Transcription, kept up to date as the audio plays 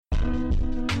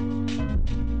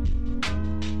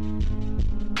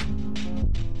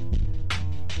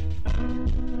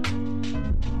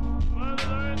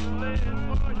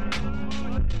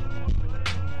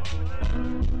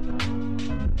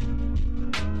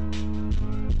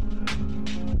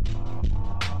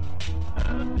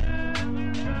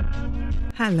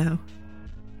Hello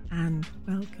and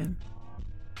welcome.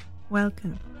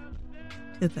 Welcome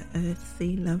to the Earth,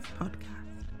 Sea, Love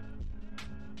podcast.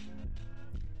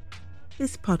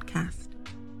 This podcast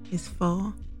is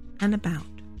for and about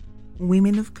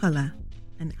women of colour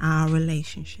and our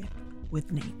relationship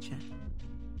with nature.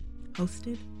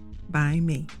 Hosted by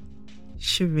me,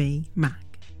 Sheree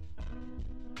Mack.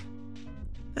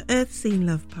 The Earth, Sea,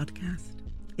 Love podcast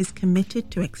is committed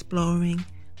to exploring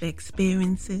the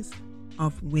experiences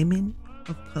of women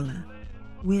of colour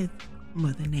with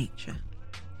Mother Nature.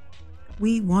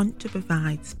 We want to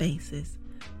provide spaces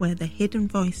where the hidden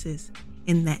voices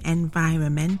in the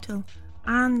environmental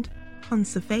and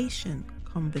conservation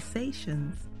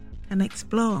conversations can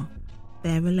explore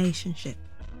their relationship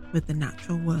with the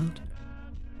natural world.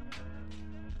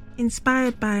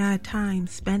 Inspired by our time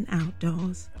spent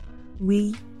outdoors,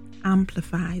 we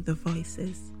amplify the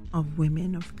voices of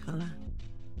women of colour,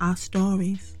 our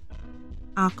stories,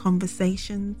 our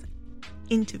conversations,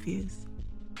 interviews,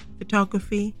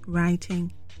 photography,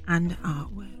 writing, and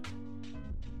artwork.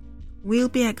 We'll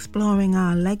be exploring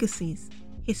our legacies,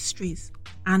 histories,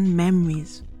 and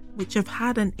memories which have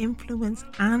had an influence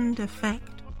and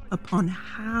effect upon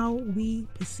how we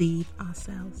perceive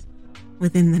ourselves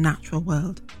within the natural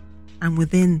world and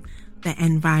within the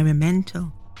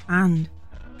environmental and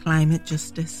climate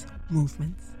justice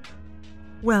movements.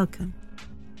 Welcome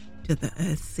to the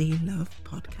Earth, Sea, Love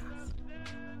podcast.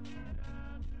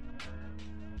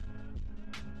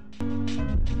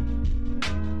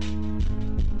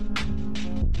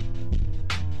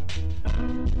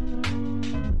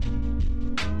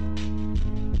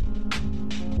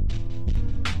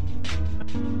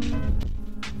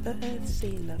 The Earth,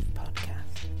 Sea, Love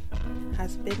podcast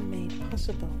has been made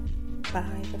possible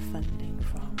by the funding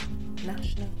from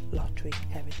National Lottery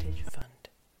Heritage Fund.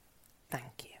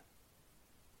 Thank you.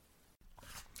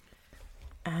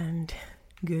 And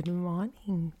good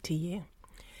morning to you.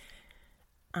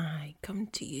 I come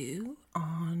to you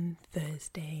on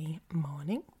Thursday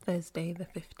morning, Thursday the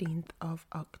 15th of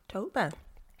October.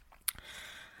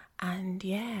 And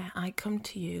I come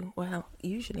to you, well,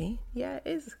 usually,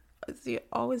 it's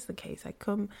always the case. I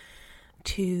come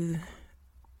to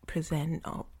present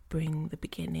or bring the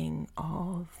beginning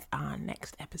of our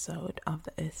next episode of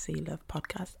the Earth, Sea, Love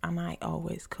podcast, and I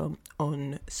always come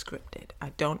unscripted.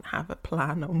 I don't have a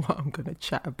plan on what I'm going to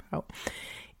chat about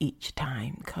each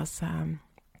time because I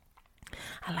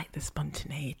like the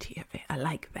spontaneity of it. I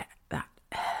like that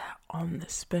on the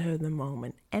spur of the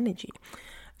moment energy.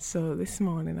 So this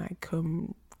morning I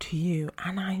come to you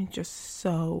and I'm just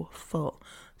so full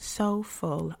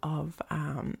of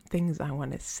things I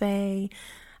want to say,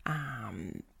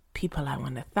 people I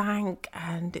want to thank,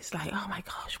 and it's like, oh my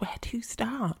gosh, where to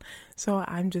start? So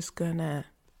I'm just gonna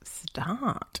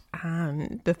start,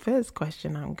 and the first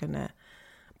question I'm gonna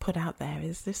put out there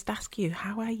is just ask you,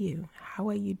 how are you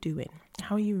doing?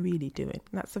 How are you really doing?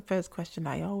 That's the first question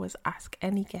I always ask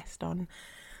any guest on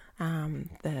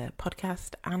the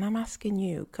podcast, and I'm asking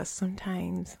you because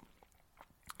sometimes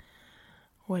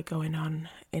we're going on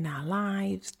in our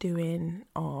lives, doing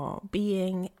or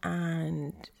being,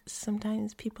 and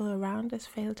sometimes people around us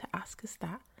fail to ask us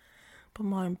that. But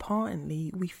more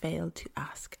importantly, we fail to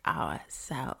ask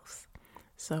ourselves.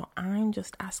 So I'm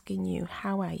just asking you,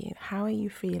 how are you? How are you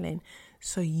feeling?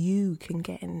 So you can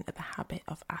get in the habit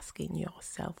of asking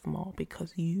yourself more,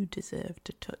 because you deserve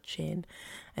to touch in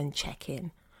and check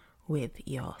in with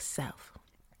yourself.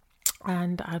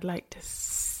 And I'd like to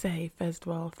say, first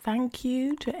of all, thank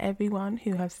you to everyone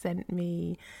who has sent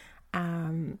me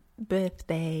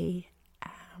birthday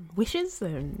wishes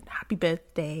and happy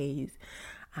birthdays,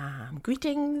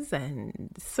 greetings, and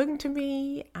sung to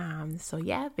me.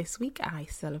 This week I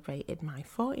celebrated my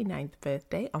 49th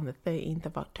birthday on the 13th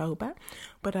of October.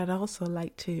 But I'd also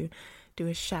like to do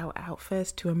a shout out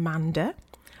first to Amanda.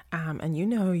 And you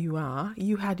know who you are.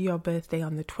 You had your birthday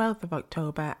on the 12th of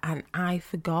October and I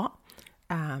forgot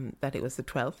that it was the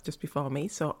 12th, just before me.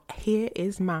 So here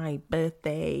is my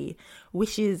birthday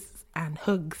wishes and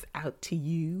hugs out to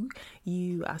you.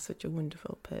 You are such a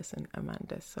wonderful person,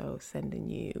 Amanda. So sending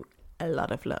you a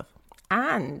lot of love.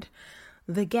 And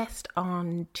the guest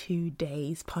on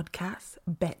today's podcast,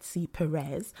 Betsy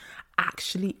Perez,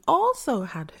 actually also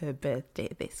had her birthday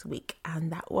this week,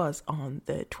 and that was on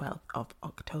the 12th of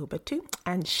October too.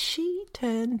 And she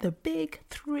turned the big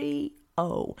 3-0.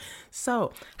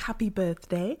 So happy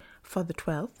birthday for the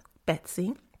 12th,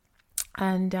 Betsy.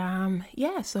 And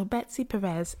so Betsy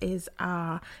Perez is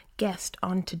our guest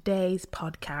on today's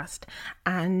podcast.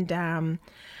 And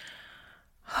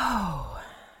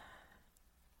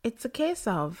it's a case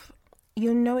of,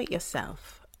 you know it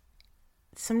yourself.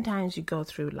 sometimes you go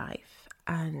through life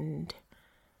and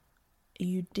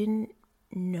you didn't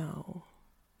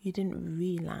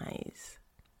realize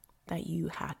that you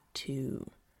had to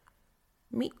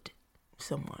meet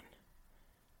someone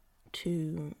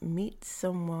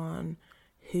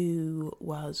who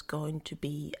was going to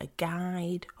be a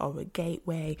guide or a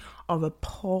gateway or a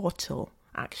portal,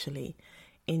 actually,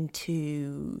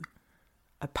 into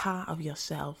a part of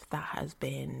yourself that has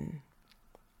been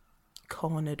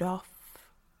cornered off,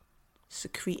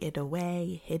 secreted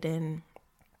away, hidden,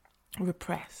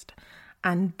 repressed.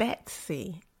 And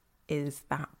Betsy is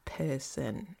that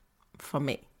person for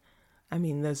me. I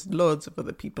mean, there's loads of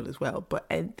other people as well, but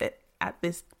at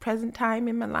this present time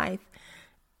in my life,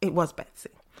 it was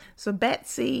Betsy. So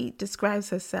Betsy describes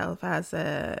herself as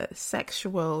a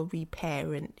sexual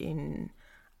reparenting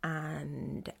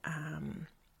and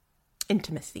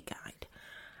intimacy guide.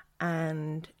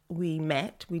 And we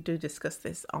do discuss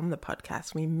this on the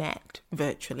podcast, we met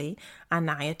virtually, and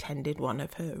I attended one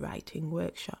of her writing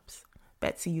workshops.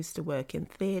 Betsy used to work in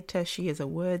theatre. She is a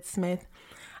wordsmith.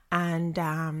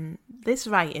 And this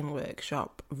writing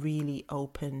workshop really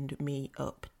opened me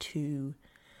up to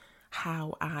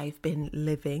how I've been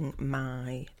living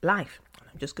my life.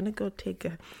 I'm just going to go take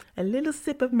a little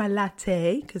sip of my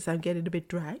latte because I'm getting a bit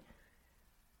dry.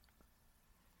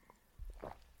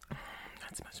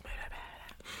 That's much better.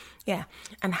 Yeah,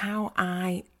 and how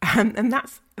and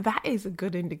that is a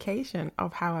good indication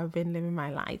of how I've been living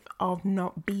my life, of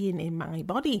not being in my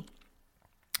body,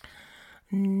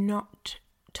 not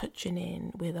touching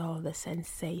in with all the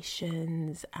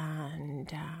sensations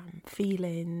and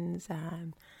feelings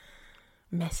and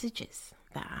messages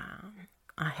that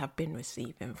I have been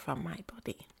receiving from my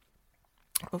body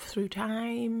through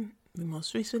time,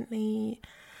 most recently,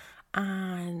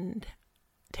 and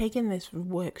taking this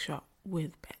workshop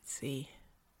with Betsy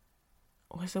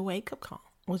was a wake-up call,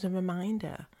 was a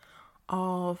reminder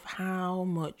of how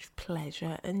much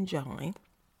pleasure and joy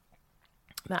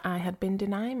that I had been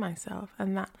denying myself,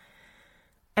 and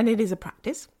it is a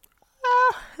practice,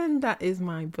 and that is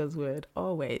my buzzword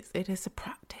always. It is a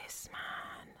practice,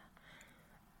 man.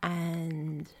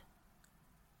 And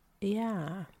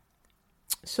yeah,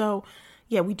 so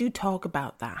yeah, we do talk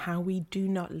about that, how we do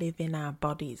not live in our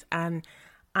bodies, and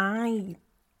I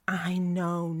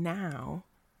know now,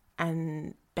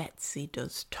 and Betsy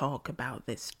does talk about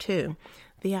this too,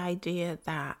 the idea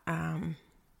that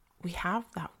we have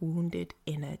that wounded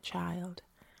inner child.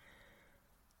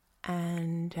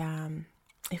 And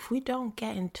if we don't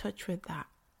get in touch with that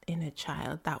inner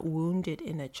child, that wounded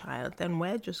inner child, then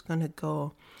we're just going to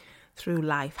go through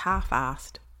life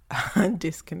half-assed and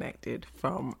disconnected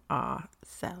from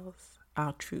ourselves,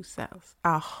 our true selves,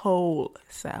 our whole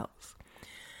selves.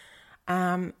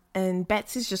 And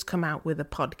Betsy's just come out with a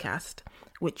podcast,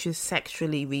 which is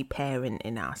Sexually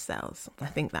Reparenting Ourselves. I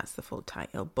think that's the full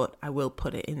title, but I will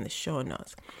put it in the show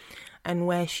notes. And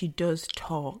where she does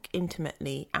talk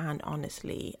intimately and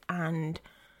honestly and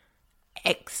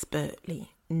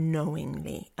expertly,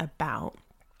 knowingly about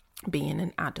being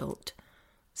an adult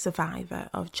survivor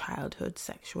of childhood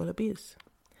sexual abuse.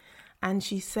 And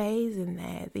she says in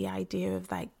there the idea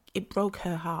of like, it broke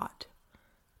her heart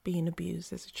being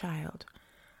abused as a child.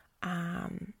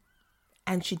 And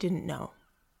she didn't know.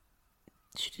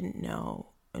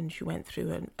 And she went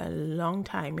through a long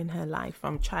time in her life,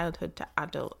 from childhood to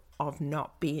adult, of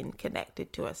not being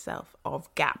connected to herself,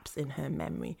 of gaps in her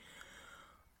memory.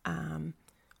 And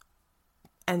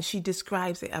she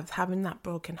describes it as having that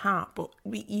broken heart, but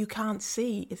you can't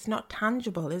see, it's not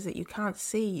tangible, is it? You can't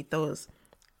see those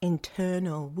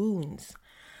internal wounds.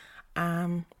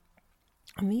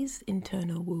 And these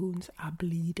internal wounds are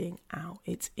bleeding out.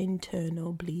 It's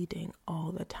internal bleeding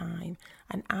all the time.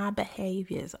 And our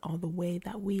behaviors, or the way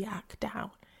that we act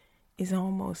out, is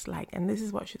almost like, and this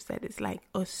is what she said, it's like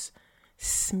us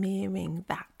smearing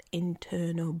that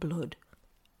internal blood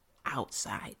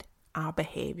outside. Our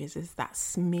behaviors is that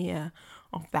smear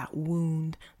of that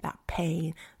wound, that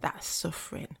pain, that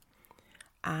suffering.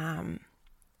 And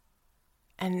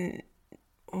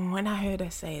when I heard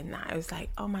her saying that, I was like,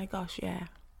 oh my gosh, yeah,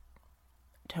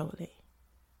 totally.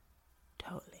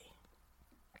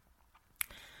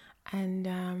 And,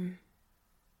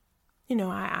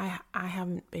 I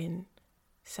haven't been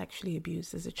sexually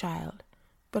abused as a child,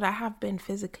 but I have been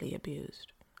physically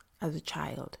abused as a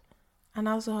child, and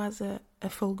also as a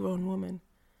full-grown woman.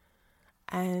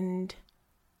 And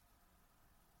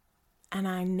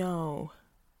I know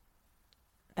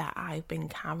that I've been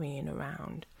carrying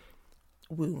around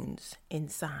wounds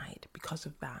inside because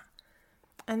of that.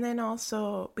 And then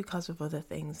also because of other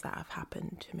things that have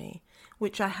happened to me,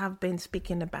 which I have been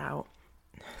speaking about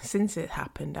since it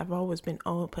happened, I've always been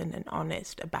open and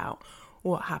honest about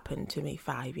what happened to me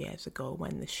 5 years ago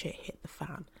when the shit hit the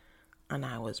fan and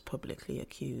I was publicly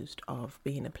accused of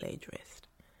being a plagiarist.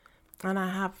 And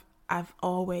I've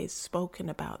always spoken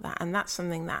about that. And that's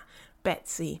something that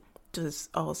Betsy does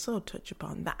also touch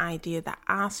upon, the idea that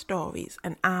our stories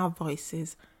and our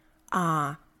voices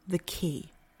are the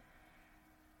key.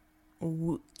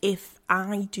 If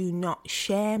I do not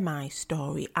share my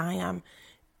story, I am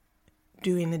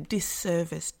doing a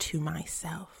disservice to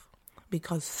myself,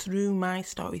 because through my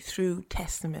story, through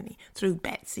testimony, through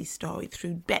Betsy's story,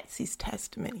 through Betsy's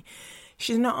testimony,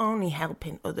 she's not only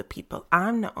helping other people,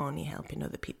 I'm not only helping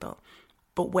other people,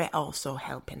 but we're also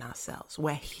helping ourselves.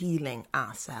 We're healing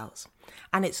ourselves.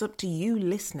 And it's up to you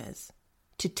listeners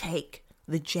to take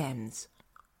the gems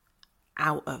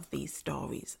out of these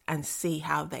stories and see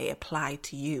how they apply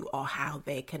to you or how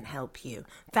they can help you.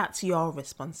 That's your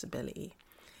responsibility.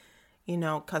 You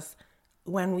know, because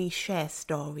when we share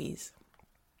stories,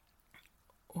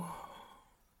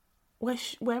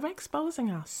 we're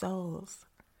exposing our souls.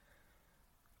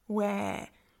 We're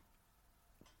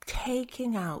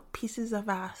taking out pieces of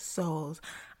our souls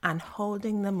and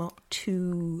holding them up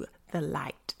to the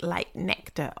light, like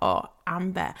nectar or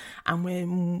amber, and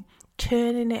we're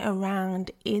turning it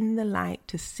around in the light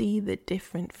to see the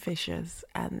different fissures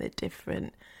and the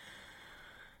different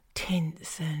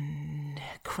tints and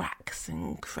cracks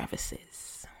and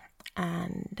crevices.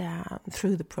 And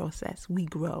through the process we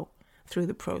grow. Through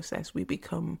the process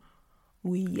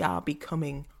we are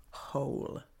becoming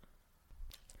whole.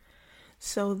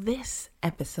 So this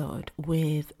episode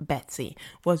with Betsy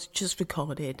was just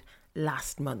recorded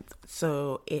last month,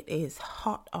 so it is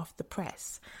hot off the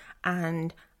press,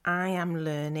 and I am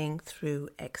learning through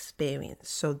experience.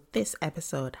 So this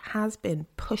episode has been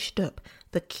pushed up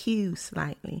the queue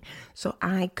slightly so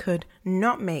I could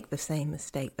not make the same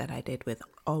mistake that I did with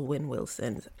Alwyn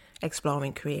Wilson's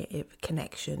Exploring Creative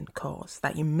Connection course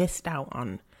that you missed out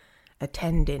on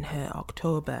attending her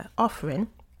October offering.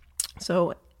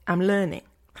 So I'm learning.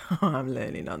 I'm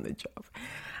learning on the job.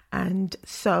 And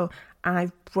so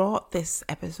I've brought this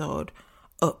episode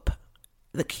up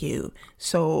the queue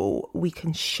so we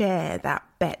can share that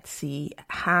Betsy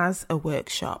has a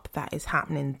workshop that is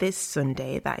happening this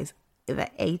Sunday, that is the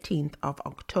 18th of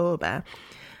October,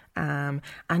 and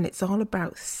it's all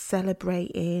about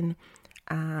celebrating.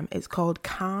 It's called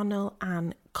Carnal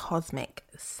and Cosmic,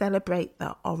 Celebrate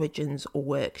the Origins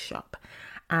Workshop.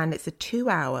 And it's a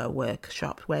 2-hour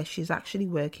workshop where she's actually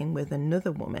working with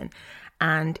another woman.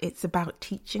 And it's about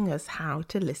teaching us how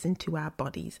to listen to our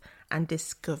bodies and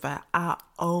discover our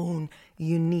own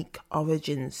unique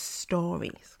origin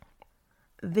stories.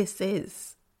 This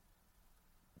is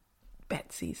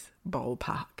Betsy's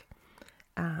ballpark.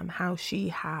 How she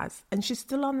has, and she's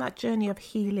still on that journey of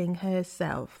healing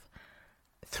herself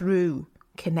through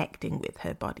connecting with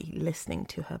her body, listening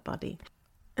to her body.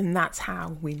 And that's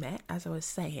how we met, as I was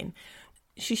saying.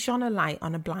 She shone a light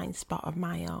on a blind spot of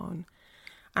my own.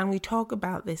 And we talk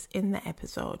about this in the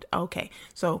episode. Okay,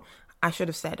 so I should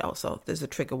have said also, there's a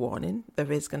trigger warning.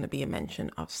 There is going to be a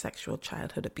mention of sexual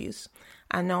childhood abuse.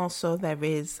 And also there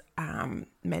is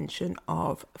mention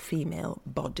of female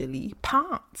bodily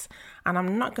parts. And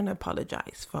I'm not going to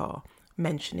apologize for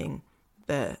mentioning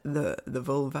the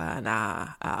vulva and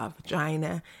our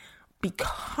vagina,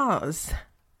 because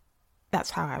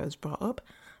that's how I was brought up.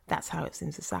 That's how it's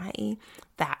in society,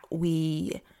 that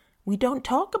we don't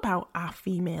talk about our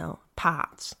female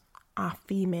parts, our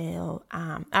female,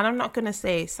 and I'm not going to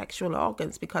say sexual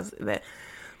organs, because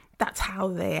that's how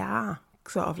they are,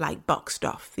 sort of like boxed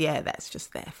off. Yeah, that's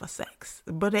just there for sex.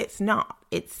 But it's not.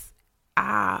 It's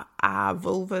our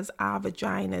vulvas, our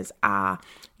vaginas, our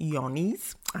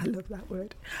yonis. I love that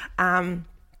word. Are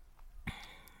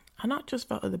not just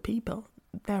for other people.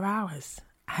 They're ours.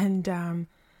 And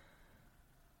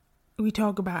we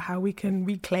talk about how we can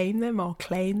reclaim them or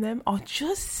claim them or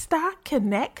just start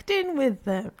connecting with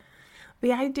them.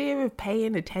 The idea of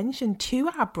paying attention to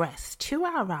our breasts, to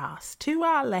our ass, to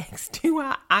our legs, to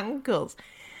our ankles,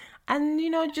 and, you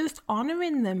know, just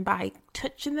honouring them by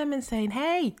touching them and saying,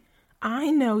 hey,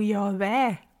 I know you're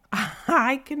there.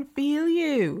 I can feel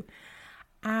you.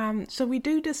 So we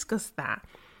do discuss that.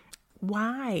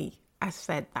 Why, I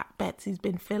said that Betsy's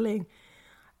been feeling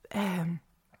a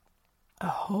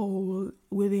hole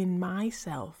within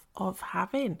myself of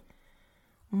having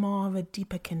more of a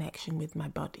deeper connection with my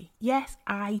body. Yes,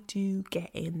 I do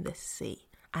get in the sea,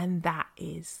 and that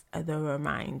is the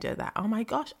reminder that, oh my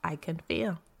gosh, I can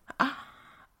feel.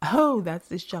 Oh, that's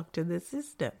the shock to the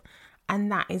system.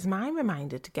 And that is my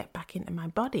reminder to get back into my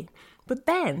body. But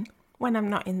then when I'm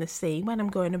not in the sea, when I'm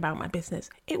going about my business.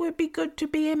 It would be good to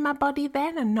be in my body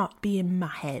then and not be in my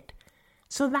head.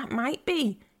 So that might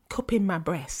be cupping my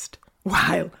breast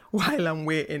while I'm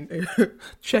waiting to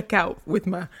check out with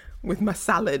my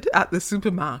salad at the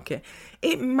supermarket.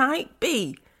 It might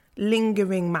be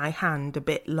lingering my hand a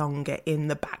bit longer in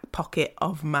the back pocket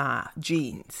of my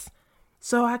jeans,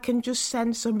 so I can just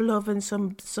send some love and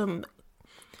some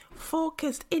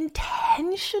focused,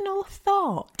 intentional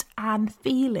thought and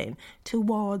feeling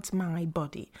towards my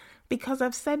body. Because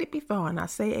I've said it before and I'll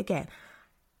say it again,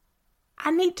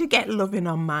 I need to get loving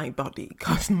on my body,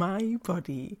 because my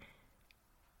body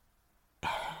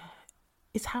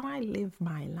is how I live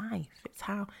my life.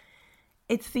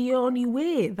 It's the only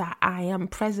way that I am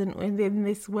present within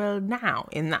this world now,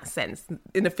 in that sense,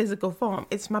 in a physical form.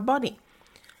 It's my body.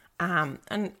 And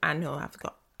I know I've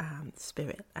got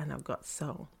spirit and I've got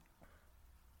soul.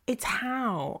 It's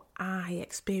how I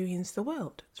experience the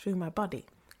world, through my body.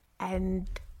 And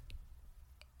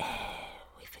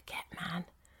we forget, man,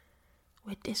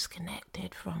 we're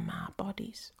disconnected from our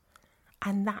bodies.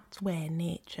 And that's where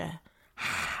nature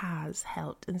has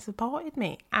helped and supported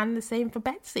me. And the same for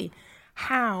Betsy.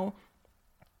 How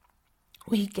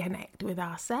we connect with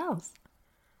ourselves.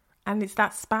 And it's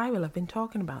that spiral. I've been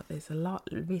talking about this a lot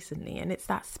recently. And it's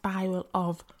that spiral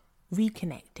of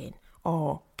reconnecting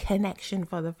or connection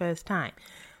for the first time.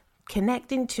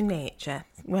 Connecting to nature.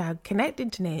 Well, connecting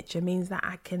to nature means that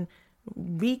I can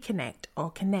reconnect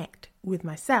or connect with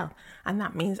myself. And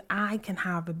that means I can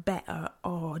have a better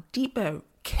or deeper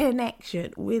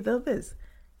connection with others.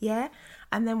 Yeah.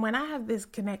 And then when I have this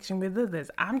connection with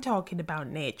others, I'm talking about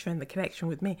nature and the connection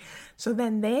with me. So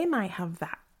then they might have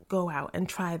that, go out and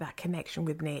try that connection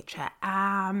with nature.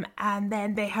 And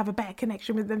then they have a better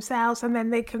connection with themselves, and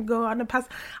then they can go on and pass.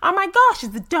 Oh my gosh,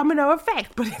 it's the domino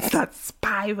effect, but it's that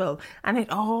spiral. And it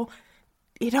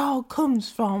all comes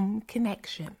from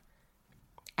connection.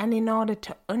 And in order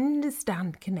to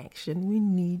understand connection, we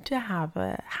need to have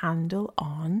a handle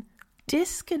on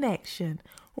disconnection.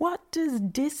 What does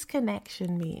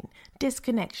disconnection mean?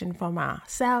 Disconnection from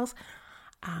ourselves,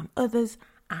 others,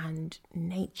 and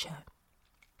nature.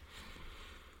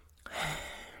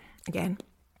 Again,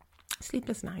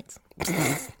 sleepless nights.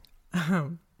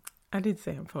 I did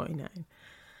say I'm 49.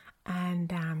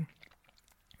 And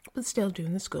was still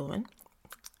doing the schooling.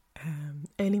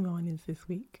 Early mornings this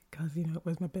week, because, it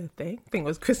was my birthday. I think it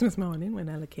was Christmas morning when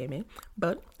Ella came in.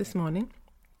 But this morning,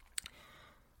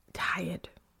 tired.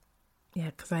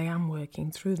 Yeah, because I am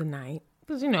working through the night.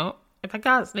 Because, if I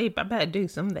can't sleep, I better do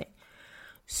something.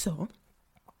 So,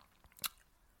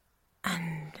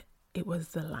 and it was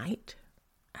the light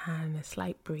and a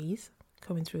slight breeze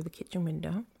coming through the kitchen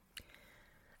window.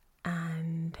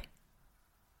 And,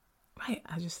 right,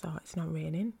 I just thought, it's not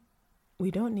raining. We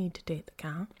don't need to take the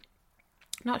car.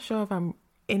 Not sure if I'm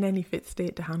in any fit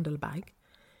state to handle a bag.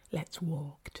 Let's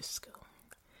walk to school.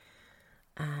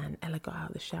 And Ella got out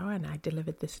of the shower and I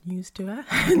delivered this news to her.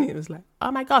 And it was like,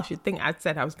 oh my gosh, you'd think I'd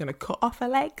said I was going to cut off her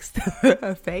legs,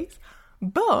 her face.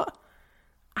 But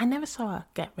I never saw her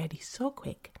get ready so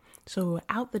quick. So we were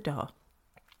out the door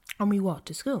and we walked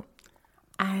to school.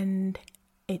 And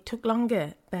it took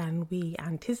longer than we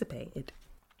anticipated.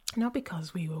 Not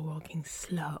because we were walking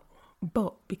slow,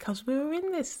 but because we were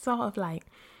in this sort of like,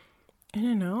 I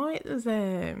don't know, it was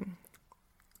a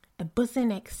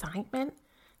buzzing excitement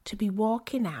to be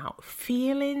walking out,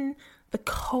 feeling the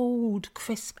cold,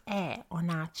 crisp air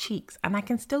on our cheeks. And I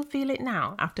can still feel it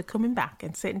now after coming back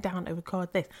and sitting down to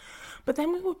record this. But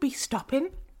then we would be stopping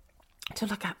to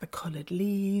look at the coloured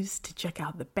leaves, to check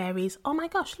out the berries. Oh my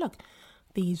gosh, look,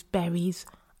 these berries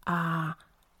are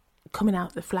coming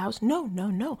out the flowers.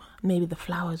 No. Maybe the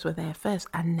flowers were there first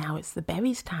and now it's the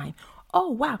berries time. Oh,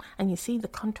 wow. And you see the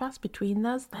contrast between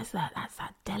those? That's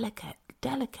that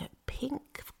delicate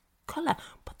pink colour,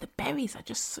 but the berries are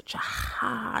just such a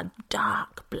hard,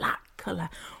 dark black colour.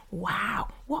 Wow,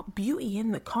 what beauty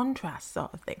in the contrast,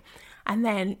 sort of thing. And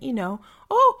then,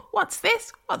 oh, what's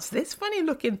this? What's this funny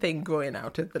looking thing growing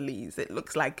out of the leaves? It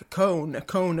looks like a cone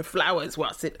of flowers.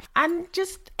 What's it? And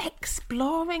just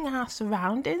exploring our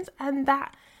surroundings, and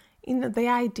that, the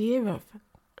idea of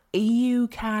you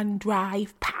can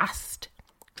drive fast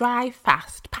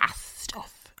past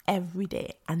stuff every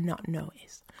day and not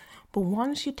notice. But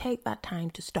once you take that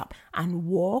time to stop and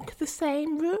walk the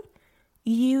same route,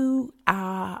 you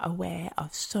are aware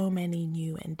of so many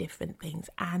new and different things,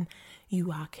 and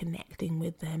you are connecting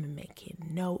with them and making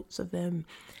notes of them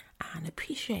and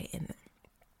appreciating them.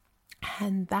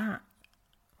 And that,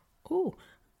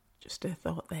 just a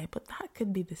thought there, but that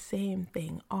could be the same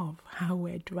thing of how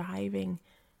we're driving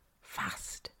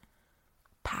fast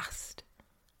past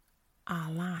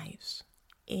our lives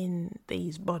in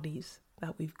these bodies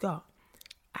that we've got,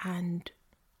 and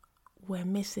we're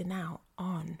missing out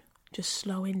on just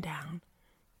slowing down,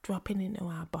 dropping into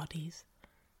our bodies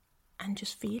and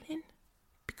just feeling,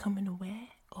 becoming aware,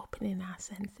 opening our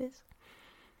senses,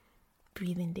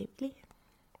 breathing deeply.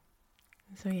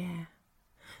 So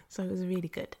it was really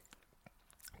good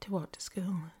to walk to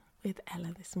school with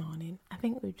Ella this morning. I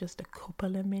think we were just a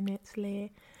couple of minutes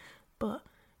late, but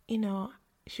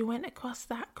she went across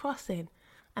that crossing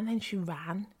and then she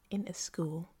ran into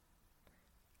school.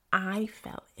 I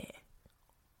felt it,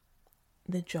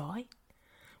 the joy,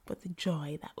 but the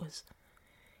joy that was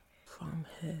from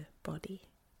her body.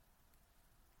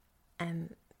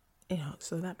 And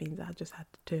so that means I just had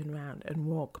to turn around and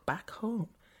walk back home.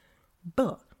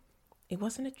 But it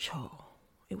wasn't a chore,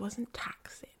 it wasn't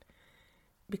taxing,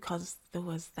 because there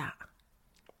was that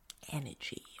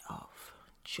energy of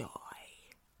joy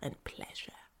and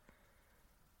pleasure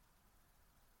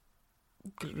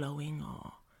glowing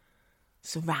or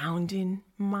surrounding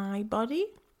my body.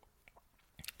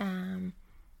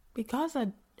 Because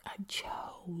I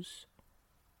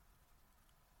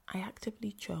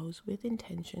actively chose with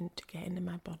intention to get into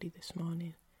my body this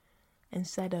morning,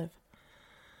 instead of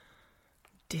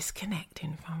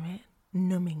disconnecting from it,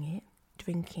 numbing it,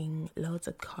 drinking loads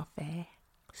of coffee,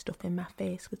 stuffing my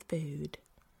face with food,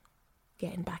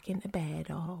 getting back into bed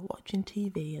or watching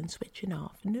TV and switching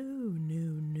off.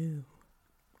 No.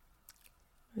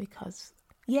 Because,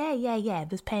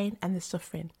 there's pain and there's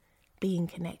suffering being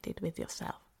connected with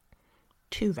yourself.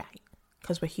 Too right,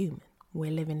 because we're human.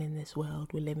 We're living in this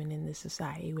world, we're living in this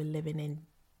society, we're living in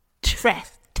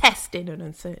testing and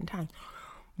uncertain times.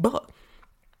 But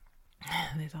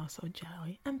there's also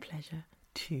joy and pleasure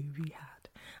to be had.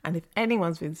 And if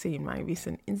anyone's been seeing my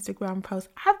recent Instagram posts,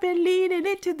 I've been leading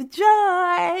into the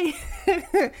joy.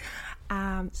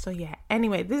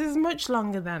 Anyway, this is much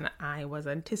longer than I was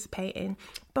anticipating.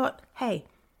 But hey,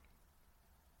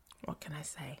 what can I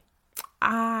say?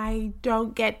 I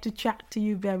don't get to chat to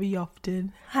you very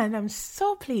often, and I'm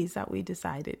so pleased that we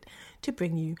decided to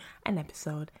bring you an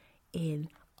episode in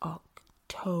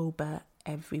October,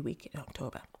 every week in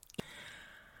October.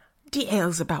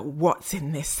 Details about what's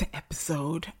in this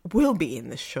episode will be in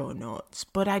the show notes,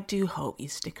 but I do hope you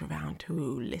stick around to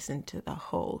listen to the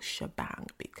whole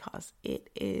shebang, because it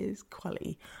is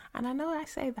quality. And I know I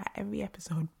say that every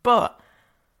episode, but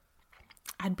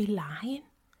I'd be lying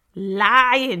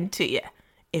to you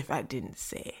if I didn't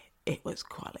say it was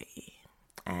quality.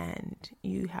 And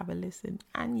you have a listen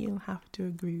and you'll have to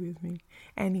agree with me.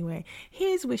 Anyway,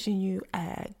 here's wishing you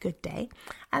a good day,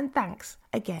 and thanks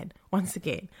once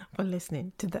again for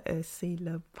listening to the Earth Sea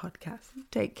Love podcast.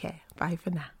 Take care. Bye for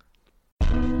now.